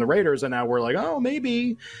McDaniels and the Raiders. And now we're like, oh,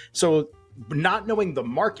 maybe. So not knowing the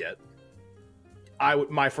market,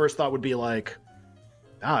 my first thought would be like,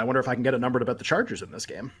 I wonder if I can get a number to bet the Chargers in this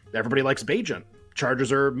game. Everybody likes Bajent.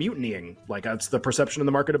 Chargers are mutinying. Like that's the perception in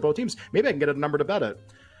the market of both teams. Maybe I can get a number to bet it.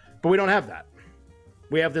 But we don't have that.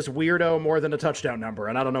 We have this weirdo more than a touchdown number,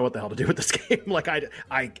 and I don't know what the hell to do with this game. Like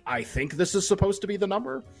I think this is supposed to be the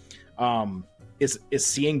number. Is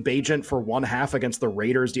seeing Bajent for one half against the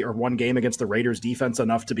Raiders or one game against the Raiders defense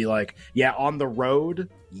enough to be like, yeah, on the road,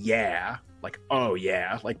 yeah, like oh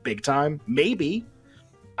yeah, like big time, maybe.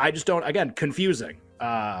 I just don't. Again, confusing.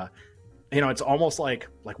 It's almost like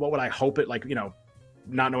what would I hope it like?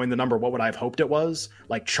 Not knowing the number, what would I have hoped it was?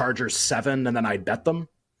 Like Chargers 7, and then I'd bet them.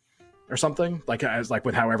 Or something as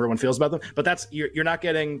with how everyone feels about them, but that's you're not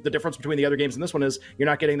getting the difference between the other games and this one is you're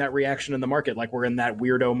not getting that reaction in the market. Like we're in that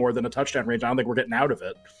weirdo more than a touchdown range. I don't think we're getting out of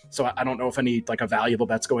it. So I don't know if any like a valuable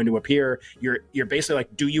bet's going to appear. You're basically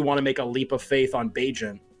like, do you want to make a leap of faith on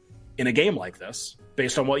Bajent in a game like this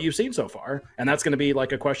based on what you've seen so far? And that's going to be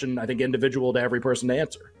like a question I think individual to every person to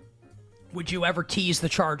answer. Would you ever tease the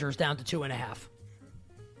Chargers down to 2.5?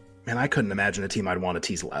 Man, I couldn't imagine a team I'd want to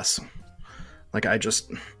tease less. Like I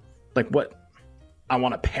just. Like what I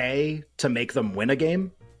want to pay to make them win a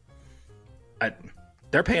game.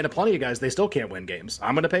 They're paying to plenty of guys. They still can't win games.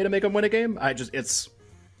 I'm going to pay to make them win a game.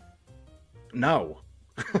 No.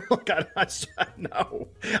 No.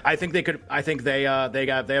 I think they could. I think they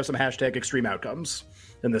have some hashtag extreme outcomes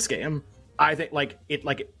in this game. I think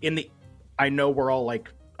I know we're all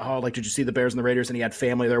like, oh, like, did you see the Bears and the Raiders and he had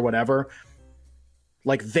family there, whatever.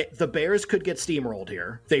 Like the Bears could get steamrolled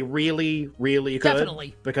here. They really, really could.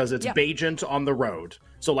 Definitely. Because it's Bajent on the road.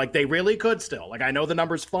 So like they really could still. Like I know the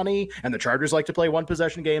number's funny and the Chargers like to play one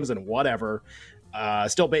possession games and whatever.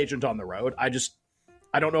 Still Bajent on the road. I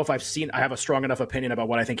don't know if I have a strong enough opinion about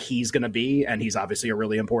what I think he's going to be. And he's obviously a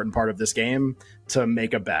really important part of this game to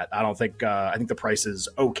make a bet. I think the price is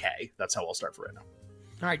okay. That's how I'll start for right now.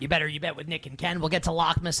 All right, you bet with Nick and Ken. We'll get to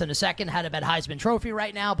Lockmas in a second. How to bet Heisman Trophy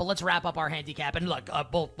right now, but let's wrap up our handicap. And look,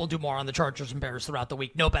 we'll do more on the Chargers and Bears throughout the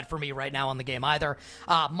week. No bet for me right now on the game either.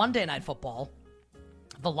 Monday Night Football,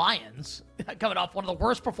 the Lions, coming off one of the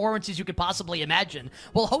worst performances you could possibly imagine,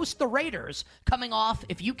 will host the Raiders, coming off,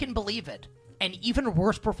 if you can believe it, an even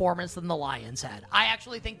worse performance than the Lions had. I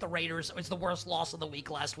actually think the Raiders was the worst loss of the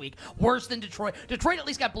week last week. Worse than Detroit. Detroit at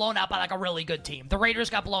least got blown out by like a really good team. The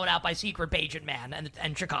Raiders got blown out by Secret Bajent Man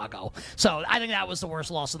and Chicago. So I think that was the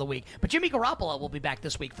worst loss of the week. But Jimmy Garoppolo will be back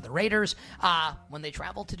this week for the Raiders when they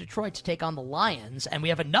travel to Detroit to take on the Lions. And we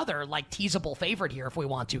have another like teasable favorite here if we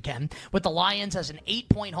want to, Ken, with the Lions as an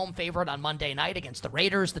 8-point home favorite on Monday night against the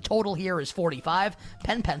Raiders. The total here is 45.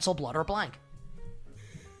 Pen, pencil, blood, or blank.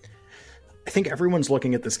 I think everyone's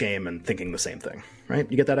looking at this game and thinking the same thing, right?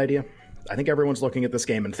 You get that idea? I think everyone's looking at this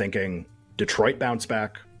game and thinking Detroit bounce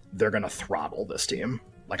back. They're going to throttle this team.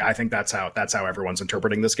 Like, I think that's how everyone's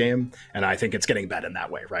interpreting this game. And I think it's getting bet in that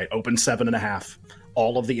way, right? Open 7.5,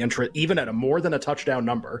 all of the interest, even at a more than a touchdown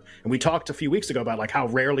number. And we talked a few weeks ago about like how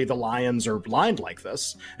rarely the Lions are lined like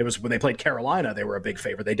this. It was when they played Carolina, they were a big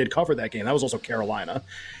favorite. They did cover that game. That was also Carolina.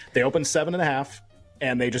 They opened 7.5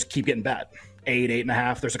 and they just keep getting bet.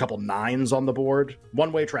 8.5. There's a couple 9s on the board.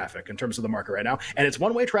 One-way traffic in terms of the market right now. And it's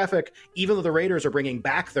one-way traffic, even though the Raiders are bringing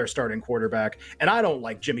back their starting quarterback. And I don't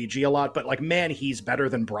like Jimmy G a lot, but like, man, he's better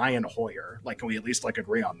than Brian Hoyer. Like, can we at least like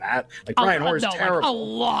agree on that? Like, Brian Hoyer's terrible. Like, a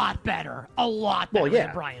lot better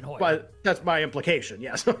than Brian Hoyer. But that's my implication.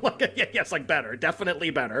 Yes. Yes, like better,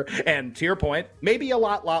 definitely better. And to your point, maybe a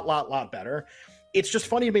lot better. It's just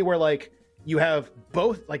funny to me where like you have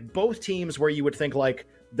both teams where you would think like,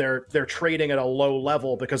 they're trading at a low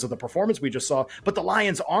level because of the performance we just saw, but the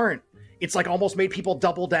Lions aren't. It's like almost made people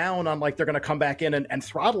double down on like they're going to come back in and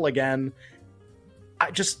throttle again.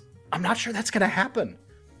 I'm not sure that's going to happen.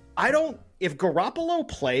 If Garoppolo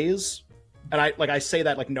plays, and I say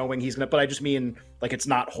that like knowing he's going to, but I just mean like it's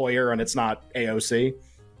not Hoyer and it's not AOC.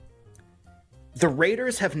 The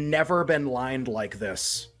Raiders have never been lined like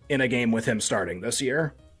this in a game with him starting this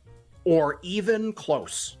year, or even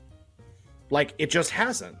close. Like, it just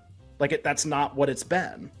hasn't. Like, that's not what it's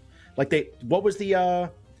been. Like, what was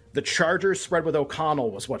the Chargers spread with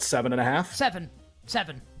O'Connell was what, 7.5?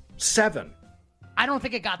 7. I don't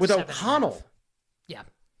think it got with to O'Connell. Yeah.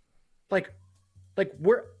 Like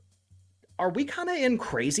are we kind of in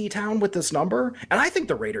crazy town with this number? And I think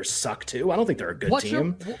the Raiders suck too. I don't think they're a good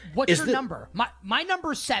team. What's your number? My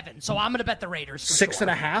number is 7, so I'm going to bet the Raiders.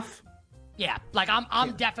 6.5. Yeah, like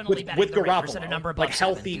I'm definitely betting the Raiders at a number above like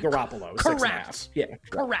healthy 7. Garoppolo. Correct. 6.5. Yeah,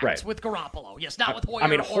 correct. Right. With Garoppolo, yes, not with Hoyer. I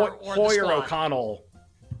mean, or Hoyer O'Connell.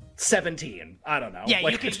 17. I don't know. Yeah,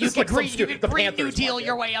 like, you could Green New Deal market.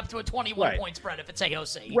 your way up to a 21 point spread if it's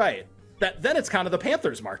AOC. Right. Then it's kind of the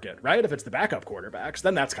Panthers market, right? If it's the backup quarterbacks,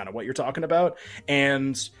 then that's kind of what you're talking about.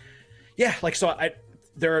 And yeah, like so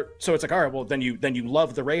it's like, all right, well then you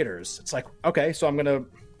love the Raiders. It's like, okay, so I'm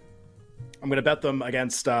gonna bet them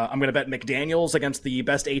against I'm gonna bet McDaniels against the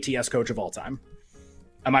best ATS coach of all time.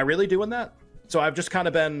 Am I really doing that? So I've just kind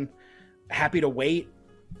of been happy to wait.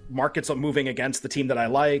 Markets are moving against the team that I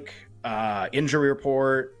like. Injury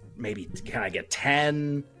report, maybe can I get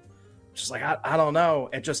 10? Just like I don't know.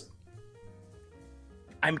 It just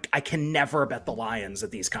I can never bet the Lions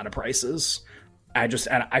at these kind of prices. And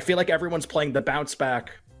I feel like everyone's playing the bounce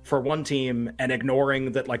back for one team and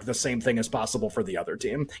ignoring that like the same thing is possible for the other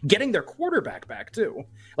team. Getting their quarterback back too.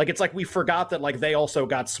 Like it's like we forgot that like they also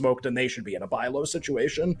got smoked and they should be in a buy low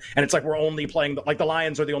situation. And it's like we're only playing like the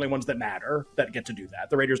Lions are the only ones that matter that get to do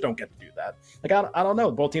that. The Raiders don't get to do that. Like I don't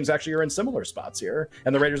know. Both teams actually are in similar spots here,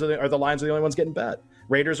 and the Raiders are the Lions are the only ones getting bet.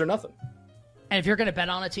 Raiders are nothing. And if you're going to bet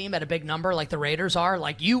on a team at a big number like the Raiders are,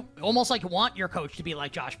 like you almost like want your coach to be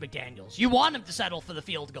like Josh McDaniels. You want him to settle for the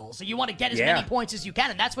field goal. So you want to get as many points as you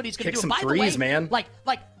can, and that's what he's going to do. Some by threes, the way, man. Like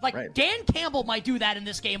right. Dan Campbell might do that in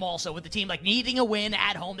this game also with the team like needing a win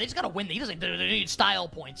at home. They just got to win. He doesn't need style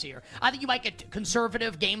points here. I think you might get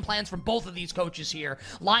conservative game plans from both of these coaches here.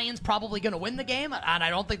 Lions probably going to win the game, and I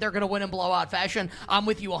don't think they're going to win in blowout fashion. I'm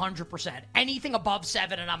with you 100%. Anything above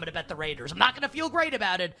 7, and I'm going to bet the Raiders. I'm not going to feel great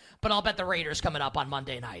about it, but I'll bet the Raiders coming up on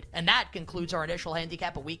Monday night. And that concludes our initial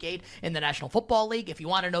handicap of Week 8 in the National Football League. If you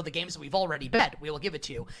want to know the games that we've already bet, we will give it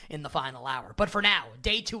to you in the final hour. But for now,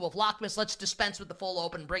 day 2 of Lockmas. Let's dispense with the full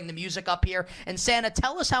open, bring the music up here. And Santa,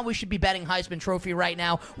 tell us how we should be betting Heisman Trophy right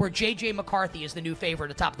now, where J.J. McCarthy is the new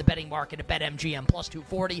favorite atop the betting market at BetMGM plus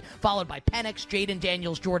 240, followed by Penix, Jaden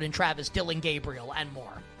Daniels, Jordan Travis, Dylan Gabriel, and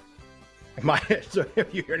more. So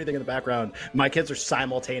if you hear anything in the background, my kids are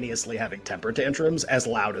simultaneously having temper tantrums as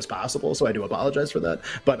loud as possible, so I do apologize for that.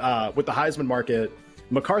 But with the Heisman market,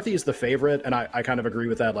 McCarthy is the favorite, and I kind of agree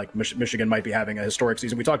with that. Like Michigan might be having a historic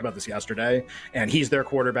season. We talked about this yesterday, and he's their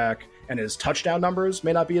quarterback, and his touchdown numbers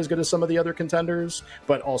may not be as good as some of the other contenders,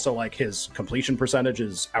 but also like his completion percentage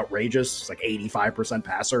is outrageous. It's like 85%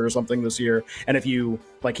 passer or something this year. And if you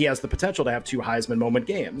like, he has the potential to have 2 Heisman moment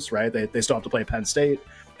games, right? They still have to play Penn State,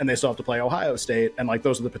 and they still have to play Ohio State, and like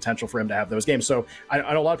those are the potential for him to have those games. So I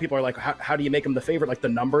know a lot of people are like, how do you make him the favorite? Like the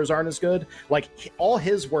numbers aren't as good. Like all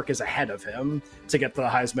his work is ahead of him to get to the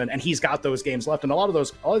Heisman, and he's got those games left. And all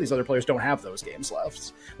of these other players don't have those games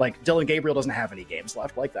left. Like Dylan Gabriel doesn't have any games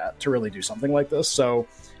left like that to really do something like this. So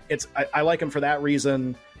I like him for that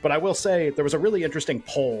reason. But I will say there was a really interesting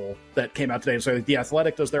poll that came out today. So The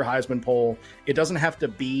Athletic does their Heisman poll. It doesn't have to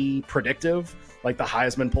be predictive. Like the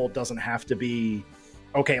Heisman poll doesn't have to be,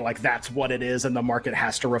 okay, like that's what it is and the market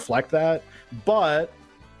has to reflect that. But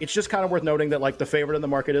it's just kind of worth noting that like the favorite in the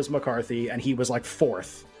market is McCarthy, and he was like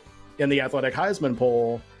 4th in the Athletic Heisman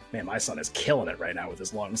poll. Man, my son is killing it right now with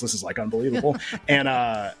his lungs. This is like unbelievable. And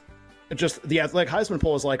just the Athletic Heisman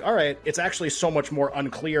poll is like, all right, it's actually so much more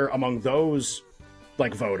unclear among those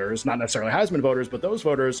like voters, not necessarily Heisman voters, but those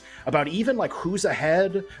voters about even like who's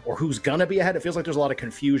ahead or who's gonna be ahead. It feels like there's a lot of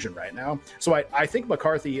confusion right now. So I think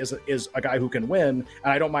McCarthy is a guy who can win,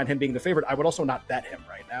 and I don't mind him being the favorite. I would also not bet him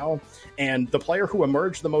right now. And the player who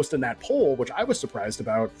emerged the most in that poll, which I was surprised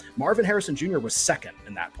about, Marvin Harrison Jr. was 2nd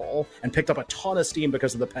in that poll and picked up a ton of steam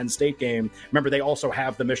because of the Penn State game. Remember, they also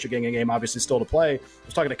have the Michigan game obviously still to play. I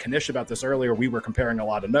was talking to Kanish about this earlier. We were comparing a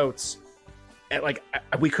lot of notes. Like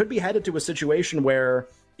we could be headed to a situation where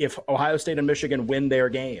if Ohio State and Michigan win their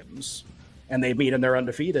games and they meet and they're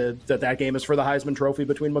undefeated, that game is for the Heisman Trophy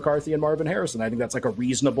between McCarthy and Marvin Harrison. I think that's like a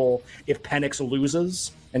reasonable, if Penix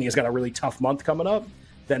loses and he's got a really tough month coming up,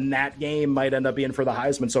 then that game might end up being for the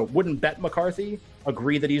Heisman. So wouldn't bet McCarthy,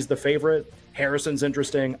 agree that he's the favorite. Harrison's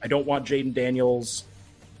interesting. I don't want Jaden Daniels.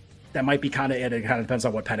 That might be kind of it. It kind of depends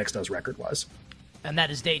on what Penix does record-wise. And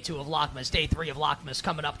that is day 2 of Lockmas. Day 3 of Lockmas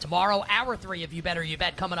coming up tomorrow. Hour 3 of You Better You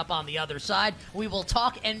Bet coming up on the other side. We will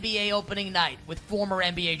talk NBA opening night with former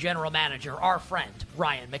NBA general manager, our friend,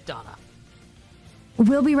 Ryan McDonough.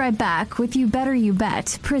 We'll be right back with You Better You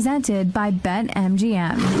Bet, presented by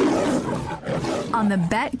BetMGM on the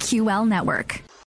BetQL network.